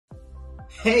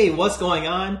Hey, what's going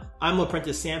on? I'm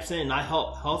LaPrentiss Demond, and I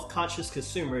help health-conscious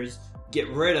consumers get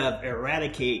rid of,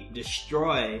 eradicate,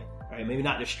 destroy, or maybe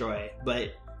not destroy,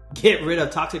 but get rid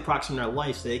of toxic products in their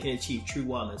life so they can achieve true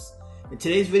wellness. In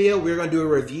today's video, we're going to do a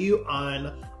review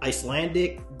on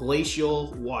Icelandic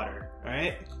Glacial Water.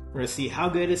 Alright? We're going to see how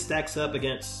good it stacks up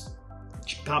against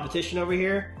competition over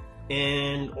here,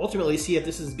 and ultimately see if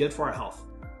this is good for our health.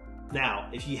 Now,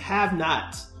 if you have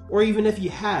not, or even if you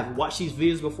have watched these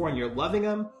videos before and you're loving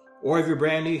them, or if you're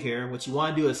brand new here, what you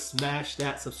want to do is smash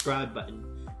that subscribe button.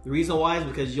 The reason why is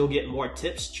because you'll get more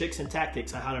tips, tricks, and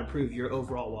tactics on how to improve your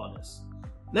overall wellness.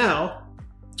 Now,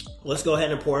 let's go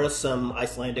ahead and pour us some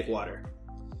Icelandic water.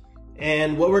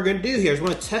 And what we're going to do here is we're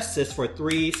going to test this for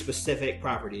 3 specific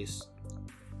properties.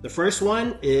 The first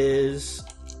one is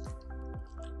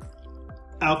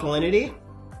alkalinity.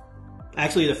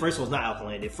 Actually, the first one's not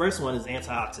alkalinity. The first one is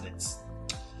antioxidants.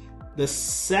 The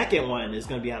second one is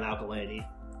going to be on alkalinity.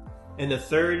 And the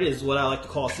third is what I like to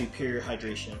call superior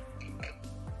hydration.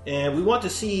 And we want to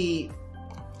see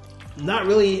not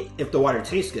really if the water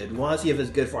tastes good. We want to see if it's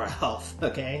good for our health,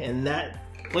 okay? And that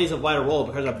plays a vital role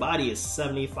because our body is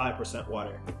 75%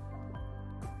 water.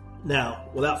 Now,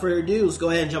 without further ado, let's go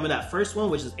ahead and jump in that first one,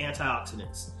 which is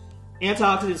antioxidants.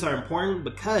 Antioxidants are important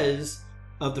because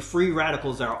of the free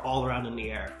radicals that are all around in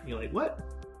the air. You're like, what?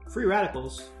 Free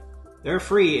radicals? They're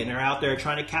free and they're out there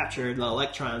trying to capture the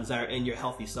electrons that are in your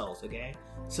healthy cells, okay?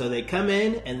 So they come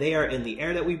in and they are in the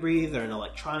air that we breathe, they're in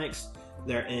electronics,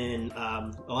 they're in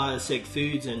a lot of sick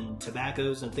foods and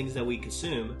tobaccos and things that we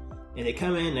consume, and they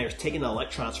come in and they're taking the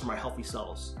electrons from our healthy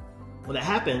cells. When that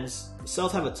happens, the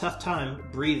cells have a tough time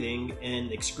breathing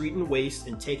and excreting waste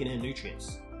and taking in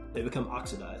nutrients. They become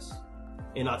oxidized.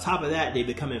 And on top of that, they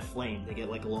become inflamed. They get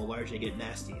like a little large, they get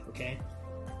nasty, okay?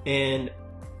 And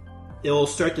it'll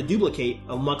start to duplicate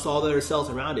amongst all the other cells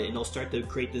around it, and it'll start to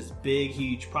create this big,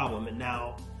 huge problem. And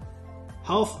now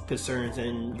health concerns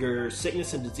and your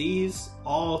sickness and disease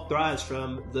all thrives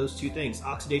from those 2 things,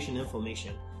 oxidation and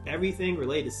inflammation. Everything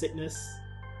related to sickness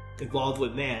involved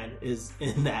with man is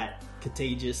in that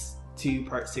contagious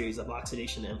 2-part series of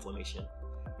oxidation and inflammation.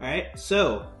 All right,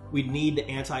 so we need the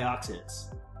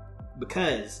antioxidants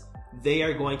because they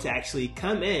are going to actually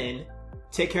come in,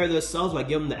 take care of those cells by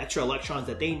giving them the extra electrons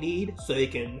that they need so they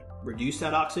can reduce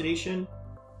that oxidation,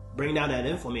 bring down that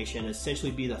inflammation, and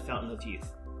essentially be the fountain of youth.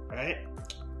 All right?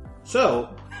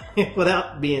 So, with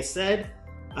that being said,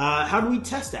 how do we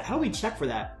test that? How do we check for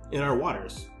that in our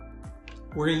waters?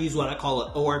 We're going to use what I call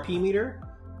an ORP meter,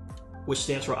 which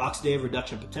stands for oxidative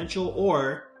reduction potential,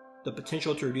 or the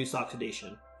potential to reduce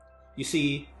oxidation. You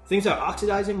see, things that are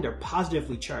oxidizing, they're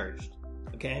positively charged.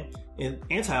 Okay, and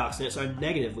antioxidants are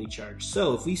negatively charged.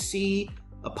 So if we see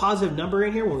a positive number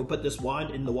in here when we put this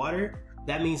wand in the water,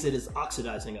 that means it is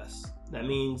oxidizing us. That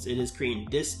means it is creating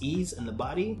dis-ease in the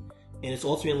body, and it's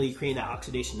ultimately creating that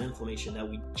oxidation and inflammation that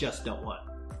we just don't want.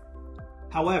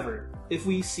 However, if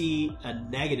we see a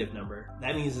negative number,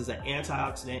 that means it's an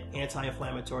antioxidant,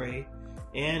 anti-inflammatory,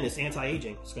 and it's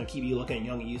anti-aging. It's going to keep you looking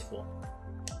young and youthful.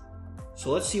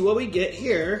 So let's see what we get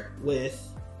here with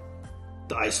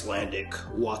the Icelandic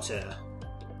water.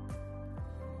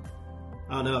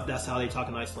 I don't know if that's how they talk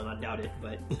in Iceland, I doubt it,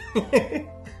 but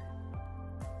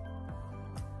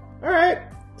alright,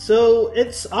 so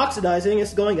it's oxidizing,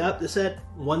 it's going up. It's at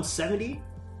 170.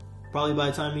 Probably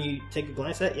by the time you take a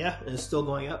glance at it, yeah, it's still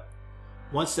going up.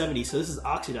 170, so this is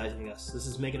oxidizing us. This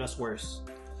is making us worse.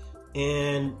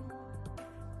 And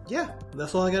yeah,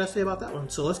 that's all I gotta say about that one.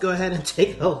 So let's go ahead and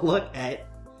take a look at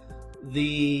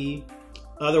the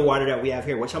other water that we have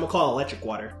here, which I'm gonna call electric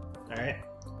water. All right,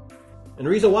 and the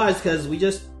reason why is because we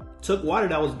just took water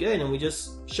that was good and we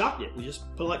just shocked it. We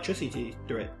just put electricity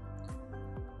through it,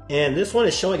 and this one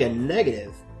is showing a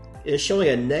negative. It's showing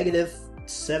a negative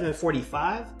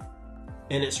 745,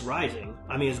 and it's rising.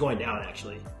 I mean, it's going down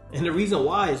actually. And the reason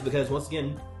why is because once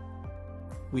again,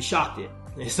 we shocked it.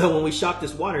 And so when we shocked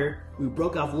this water, we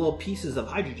broke off little pieces of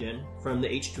hydrogen from the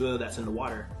H2O that's in the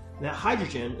water. And that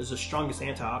hydrogen is the strongest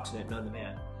antioxidant known to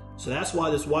man. So that's why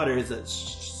this water is an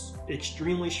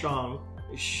extremely strong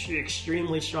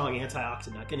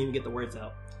antioxidant. I can't even get the words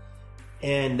out.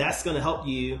 And that's going to help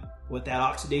you with that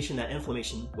oxidation, that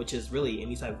inflammation, which is really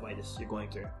any type of virus you're going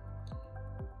through.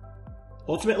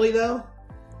 Ultimately though,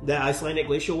 that Icelandic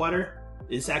glacial water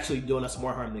is actually doing us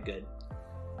more harm than good.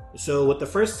 So with the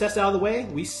first test out of the way,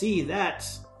 we see that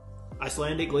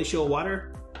Icelandic glacial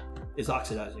water is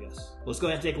oxidizing us. Let's go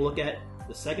ahead and take a look at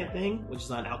the second thing, which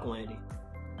is on alkalinity.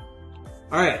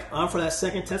 Alright, on for that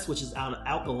second test, which is on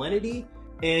alkalinity.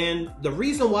 And the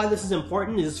reason why this is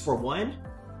important is, for one,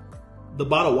 the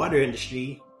bottled water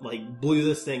industry blew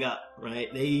this thing up, right?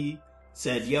 They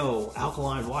said, yo,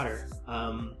 alkaline water.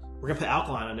 We're going to put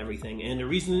alkaline on everything. And the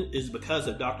reason is because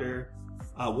of Dr.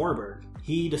 Warburg.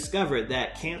 He discovered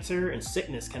that cancer and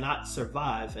sickness cannot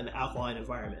survive in an alkaline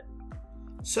environment.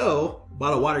 So,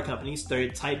 bottled water companies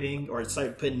started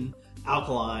putting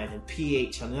alkaline and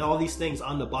pH and all these things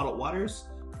on the bottled waters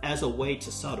as a way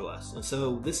to sell to us. And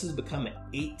so this has become an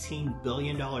 $18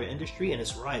 billion industry, and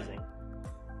it's rising.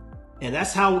 And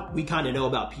that's how we kind of know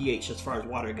about pH as far as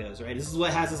water goes, right? This is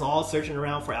what has us all searching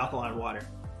around for alkaline water,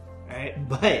 right?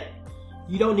 But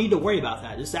you don't need to worry about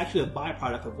that. It's actually a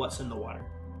byproduct of what's in the water.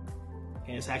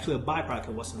 And it's actually a byproduct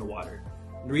of what's in the water.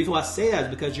 And the reason why I say that is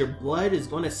because your blood is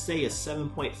going to say a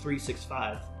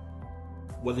 7.365,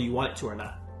 whether you want it to or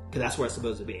not, because that's where it's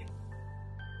supposed to be.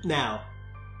 Now,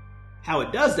 how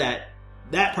it does that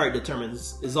part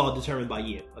is all determined by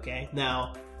you, okay?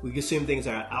 Now, we consume things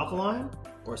that are alkaline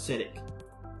or acidic.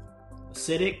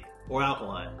 Acidic or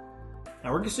alkaline.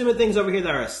 Now, we're consuming things over here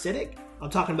that are acidic.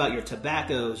 I'm talking about your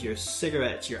tobaccos, your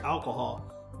cigarettes, your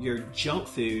alcohol, your junk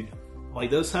food, like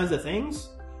those kinds of things.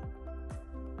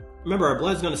 Remember, our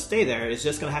blood's going to stay there. It's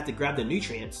just going to have to grab the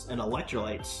nutrients and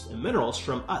electrolytes and minerals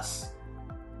from us.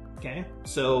 Okay?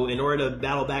 So in order to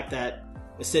battle back that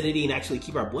acidity and actually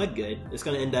keep our blood good, it's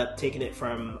going to end up taking it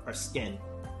from our skin.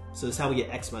 So that's how we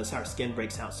get eczema. That's how our skin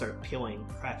breaks out, start peeling,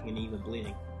 cracking, and even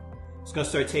bleeding. It's going to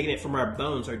start taking it from our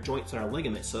bones, our joints, and our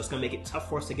ligaments. So it's going to make it tough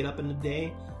for us to get up in the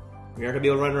day. We aren't going to be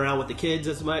able to run around with the kids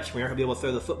as much. We aren't going to be able to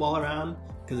throw the football around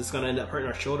because it's going to end up hurting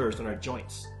our shoulders and our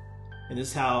joints. And this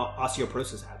is how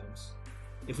osteoporosis happens.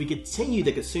 If we continue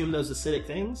to consume those acidic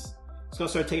things, it's going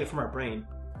to start taking it from our brain.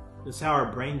 This is how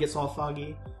our brain gets all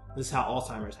foggy. This is how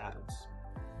Alzheimer's happens.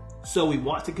 So we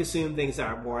want to consume things that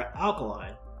are more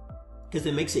alkaline because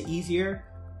it makes it easier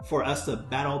for us to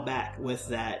battle back with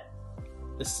that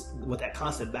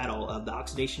constant battle of the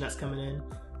oxidation that's coming in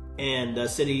and the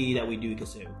acidity that we do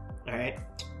consume. All right.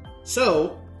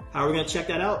 So how are we going to check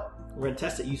that out? We're going to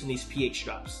test it using these pH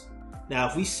drops. Now,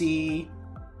 if we see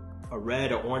a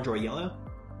red or orange or yellow,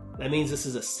 that means this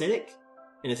is acidic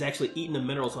and it's actually eating the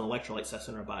minerals and electrolytes that's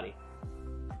in our body.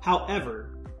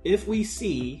 However, if we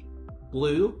see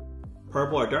blue,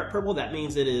 purple, or dark purple, that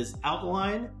means it is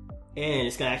alkaline and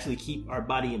it's going to actually keep our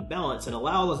body in balance and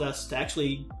allows us to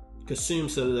actually consume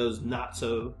some of those not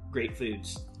so great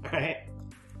foods. All right.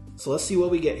 So let's see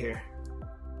what we get here.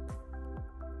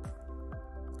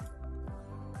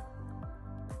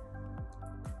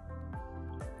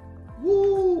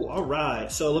 Woo! All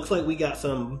right. So it looks like we got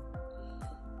some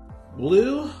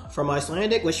blue from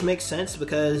Icelandic, which makes sense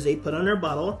because they put on their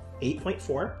bottle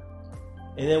 8.4.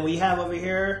 And then we have over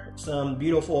here some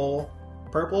beautiful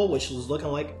purple, which is looking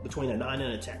like between a 9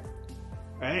 and a 10.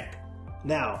 All right.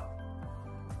 Now,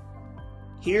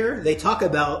 here they talk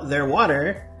about their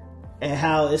water and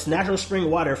how it's natural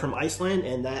spring water from Iceland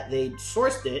and that they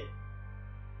sourced it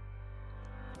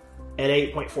at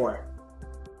 8.4.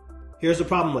 Here's the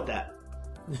problem with that.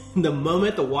 The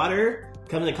moment the water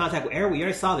comes in contact with air, we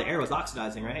already saw the air was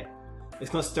oxidizing, right? It's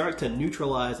going to start to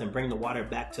neutralize and bring the water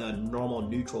back to a normal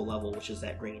neutral level, which is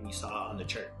that green you saw on the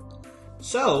chart.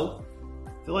 So,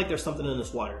 I feel like there's something in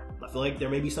this water. I feel like there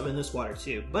may be something in this water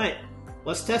too. But,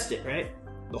 let's test it, right?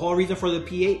 The whole reason for the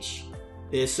pH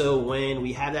is so when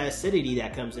we have that acidity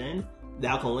that comes in, the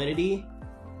alkalinity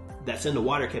that's in the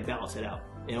water can balance it out.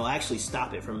 And it'll actually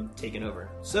stop it from taking over.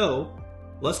 So,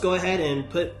 let's go ahead and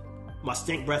put my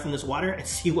stink breath in this water and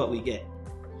see what we get.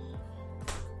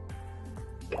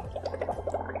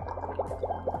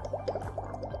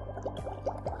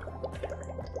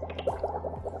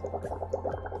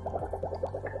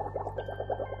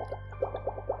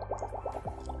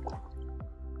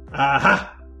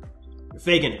 Aha! You're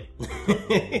faking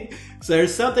it. So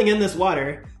there's something in this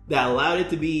water that allowed it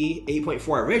to be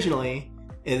 8.4 originally,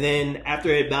 and then after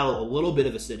it battled a little bit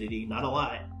of acidity, not a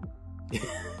lot,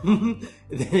 then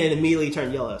it immediately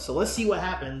turned yellow. So let's see what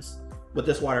happens with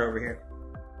this water over here.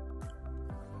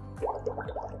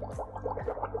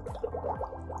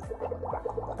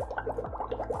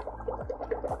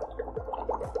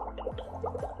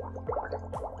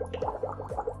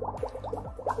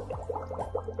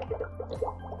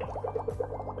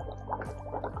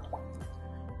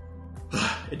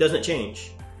 It doesn't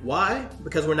change. Why?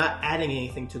 Because we're not adding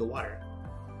anything to the water.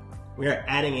 We aren't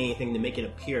adding anything to make it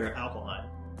appear alkaline.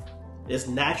 It's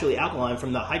naturally alkaline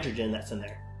from the hydrogen that's in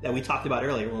there that we talked about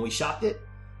earlier. When we shocked it,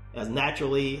 it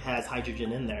naturally has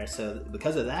hydrogen in there. So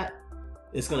because of that,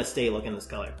 it's going to stay looking this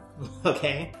color.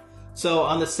 Okay? So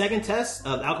on the second test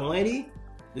of alkalinity,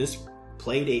 this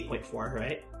played 8.4,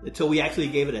 right? Until we actually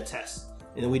gave it a test.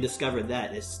 And then we discovered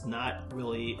that it's not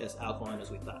really as alkaline as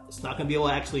we thought. It's not going to be able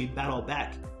to actually battle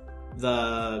back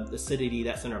the acidity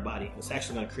that's in our body. It's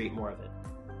actually going to create more of it.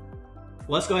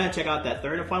 Let's go ahead and check out that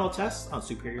third and final test on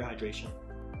superior hydration.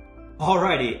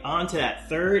 Alrighty, on to that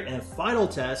third and final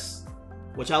test,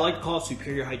 which I like to call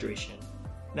superior hydration.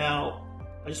 Now,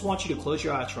 I just want you to close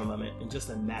your eyes for a moment and just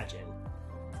imagine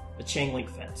a chain link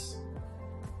fence.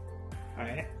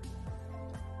 Alright?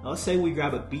 Now let's say we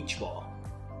grab a beach ball,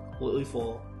 completely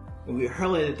full, and we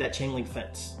hurl it at that chain link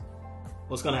fence.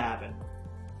 What's going to happen?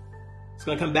 It's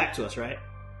going to come back to us, right?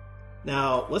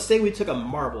 Now, let's say we took a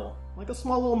marble, like a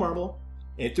small little marble,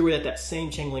 and threw it at that same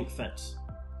chain link fence.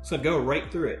 It's going to go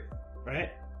right through it,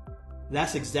 right?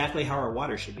 That's exactly how our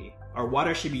water should be. Our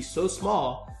water should be so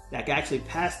small that can actually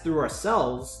pass through our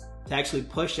cells to actually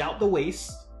push out the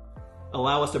waste,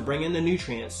 allow us to bring in the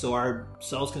nutrients so our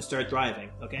cells can start thriving,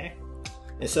 okay?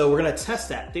 And so we're going to test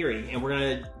that theory, and we're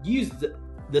going to use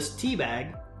this tea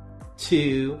bag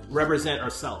to represent our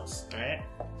cells, all right?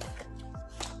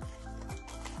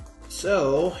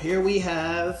 So here we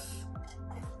have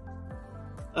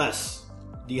us,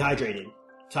 dehydrated,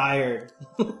 tired,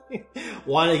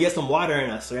 wanting to get some water in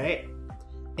us, right?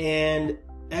 And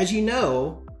as you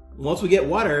know, once we get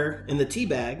water in the tea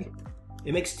bag,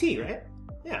 it makes tea, right?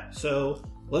 Yeah, so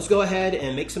let's go ahead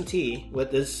and make some tea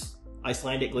with this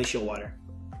Icelandic Glacial Water.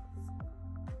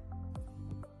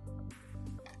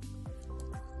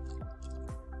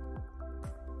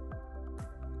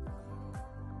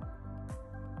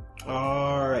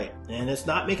 Alright, and it's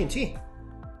not making tea.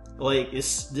 Like,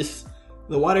 it's this,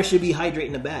 the water should be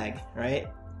hydrating the bag, right?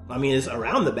 I mean, it's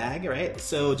around the bag, right?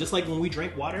 So just like when we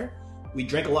drink water, we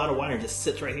drink a lot of water and it just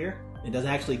sits right here. It doesn't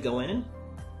actually go in.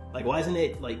 Like, why isn't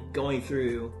it like going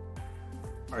through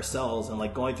our cells and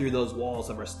like going through those walls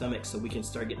of our stomach so we can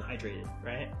start getting hydrated,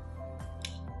 right?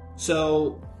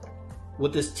 So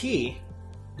with this tea,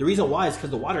 the reason why is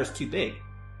because the water is too big.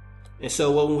 And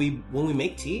so when we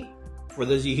make tea, for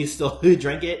those of you who still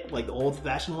drink it like the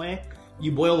old-fashioned way,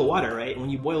 you boil the water, right? And when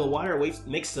you boil the water, it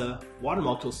makes the water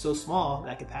molecule so small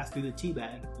that it can pass through the tea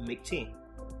bag and make tea.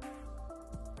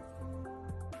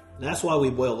 That's why we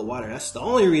boil the water. That's the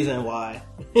only reason why.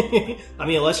 I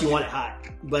mean, unless you want it hot.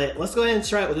 But let's go ahead and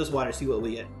try it with this water, see what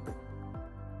we get.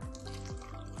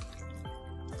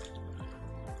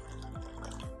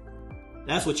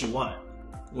 That's what you want.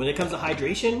 When it comes to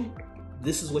hydration,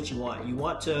 this is what you want. You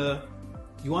want to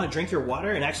drink your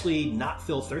water and actually not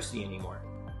feel thirsty anymore.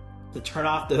 To turn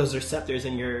off those receptors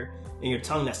in your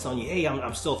tongue that's telling you, hey,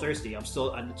 I'm still thirsty. I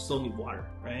still need water,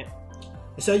 right?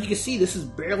 And so you can see this is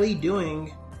barely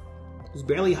hydrating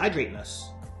us.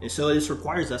 And so this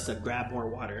requires us to grab more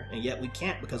water, and yet we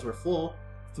can't because we're full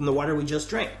from the water we just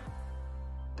drank.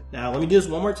 Now, let me do this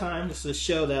one more time just to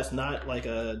show that's not like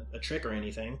a trick or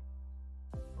anything.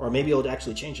 Or maybe it'll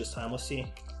actually change this time. Let's see.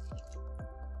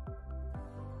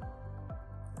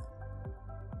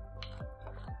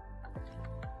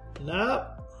 Nope.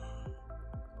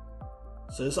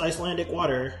 So this Icelandic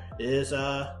water is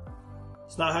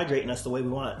it's not hydrating us the way we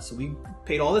want it. So we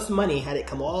paid all this money, had it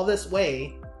come all this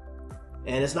way,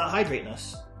 and it's not hydrating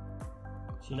us.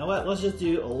 So you know what? Let's just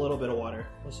do a little bit of water.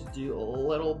 Let's just do a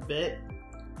little bit.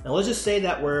 Now let's just say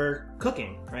that we're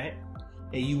cooking, right?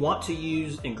 And you want to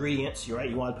use ingredients, right?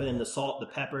 You want to put in the salt, the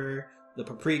pepper, the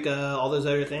paprika, all those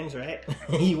other things, right?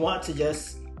 You want to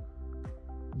just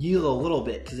use a little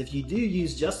bit, because if you do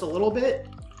use just a little bit,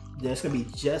 then it's going to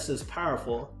be just as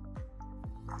powerful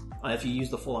if you use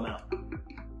the full amount.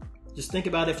 Just think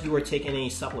about if you were taking any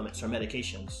supplements or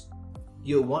medications.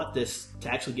 You want this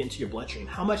to actually get into your bloodstream.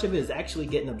 How much of it is actually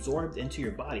getting absorbed into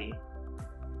your body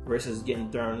versus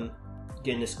getting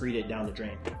excreted down the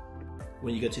drain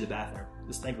when you go to the bathroom?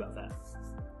 Just think about that.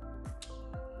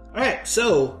 Alright,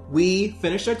 so we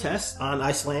finished our test on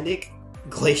Icelandic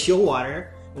Glacial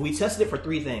Water, and we tested it for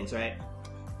 3 things, right?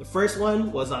 The first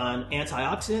one was on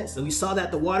antioxidants, and we saw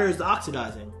that the water is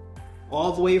oxidizing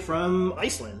all the way from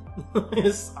Iceland.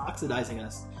 It's oxidizing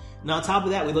us. And on top of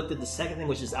that, we looked at the second thing,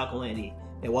 which is alkalinity.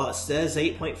 And while it says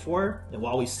 8.4, and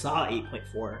while we saw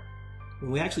 8.4,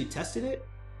 when we actually tested it,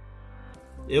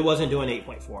 it wasn't doing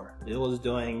 8.4. It was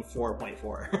doing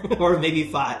 4.4 or maybe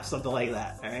 5, something like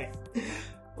that, all right?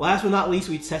 Last but not least,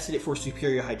 we tested it for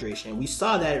superior hydration. We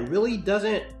saw that it really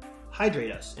doesn't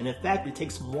hydrate us. And in fact, it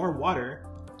takes more water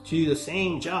to do the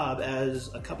same job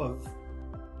as a cup of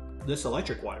this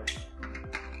electric water.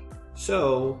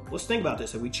 So let's think about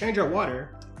this. If we change our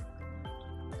water,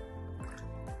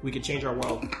 we can change our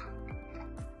world.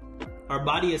 Our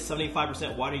body is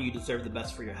 75% water. You deserve the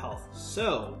best for your health.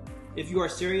 So if you are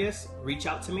serious, reach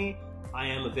out to me. I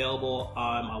am available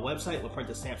on my website,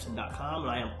 LaPrentissDemond.com,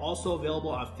 and I am also available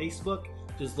on Facebook.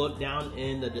 just look down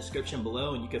in the description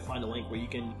below and you can find a link where you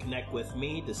can connect with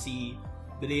me to see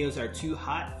videos that are too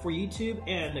hot for YouTube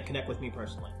and to connect with me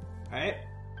personally. Alright?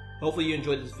 Hopefully you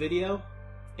enjoyed this video,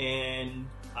 and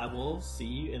I will see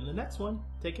you in the next one.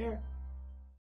 Take care.